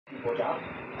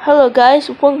Hello guys,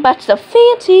 welcome back to the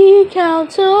Fancy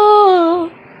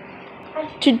Council.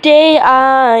 Today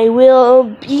I will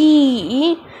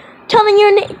be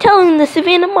telling the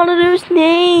Savannah Monitor's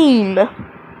name.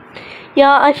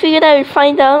 Yeah, I figured I would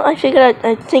find out. I figured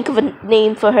I'd think of a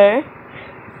name for her,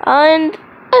 and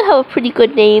I have a pretty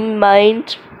good name in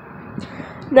mind.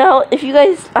 Now,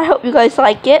 I hope you guys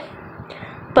like it.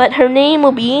 But her name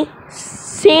will be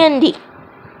Sandy.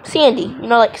 Sandy, you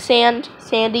know, like Sandy.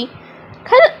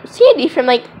 Kind of Sandy from,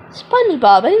 like,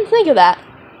 SpongeBob. I didn't think of that.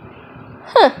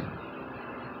 Huh.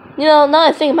 You know, now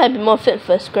I think it might be more fit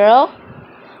for this girl.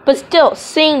 But still,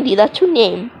 Sandy, that's her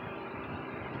name.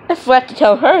 I forgot to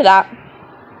tell her that.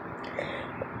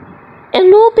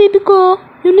 Hello, baby girl.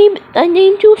 I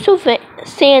named you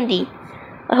Sandy.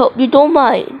 I hope you don't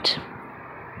mind.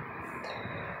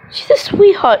 She's a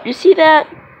sweetheart. You see that?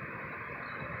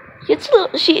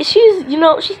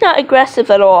 She's not aggressive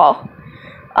at all.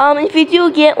 If you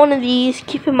do get one of these,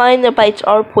 keep in mind their bites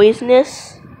are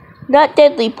poisonous. Not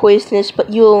deadly poisonous, but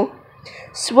you'll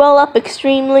swell up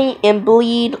extremely and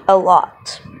bleed a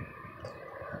lot.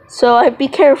 So I'd be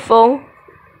careful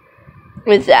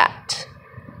with that.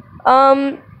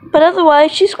 But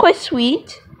otherwise, she's quite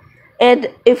sweet. And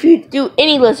if you do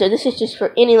any lizard, this is just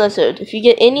for any lizard. If you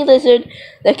get any lizard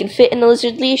that can fit in a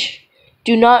lizard leash,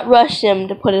 do not rush them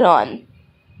to put it on.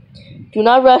 Do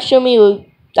not rush them.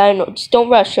 Just don't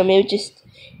rush them.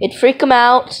 It'd freak them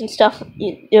out and stuff.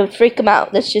 It would freak them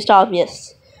out. That's just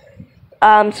obvious.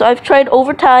 So I've tried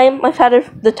over time.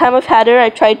 The time I've had her, I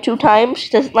tried 2 times. She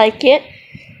doesn't like it.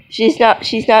 She's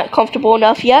not comfortable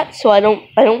enough yet, so I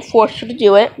don't force her to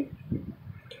do it.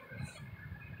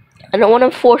 I don't want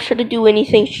to force her to do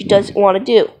anything she doesn't want to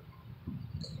do.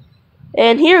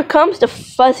 And here comes the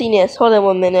fuzziness. Hold on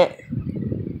 1 minute.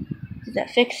 Did that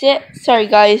fix it? Sorry,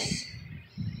 guys.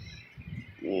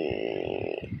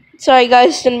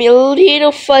 It's gonna be a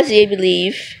little fuzzy, I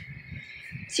believe.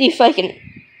 See if I can.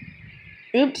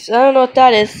 Oops, I don't know what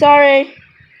that is. Sorry.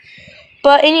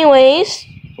 But anyways,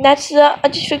 I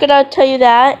just figured I'd tell you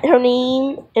that her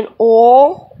name and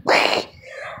all.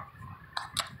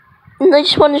 And I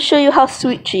just wanted to show you how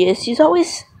sweet she is. She's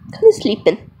always kind of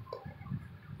sleeping.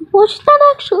 Well, she's not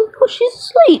actually. Oh, she's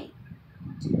asleep.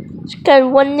 She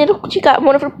got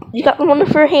one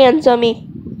of her hands on me.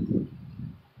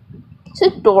 It's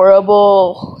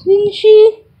adorable, isn't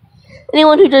she?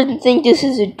 Anyone who doesn't think this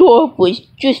is adorable is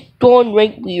just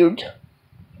downright weird.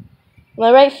 Am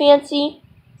I right, Fancy?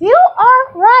 You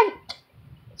are right.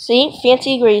 See,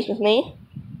 Fancy agrees with me.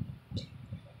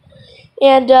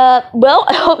 And, well,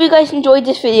 I hope you guys enjoyed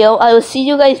this video. I will see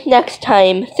you guys next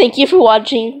time. Thank you for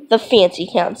watching the Fancy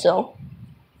Council.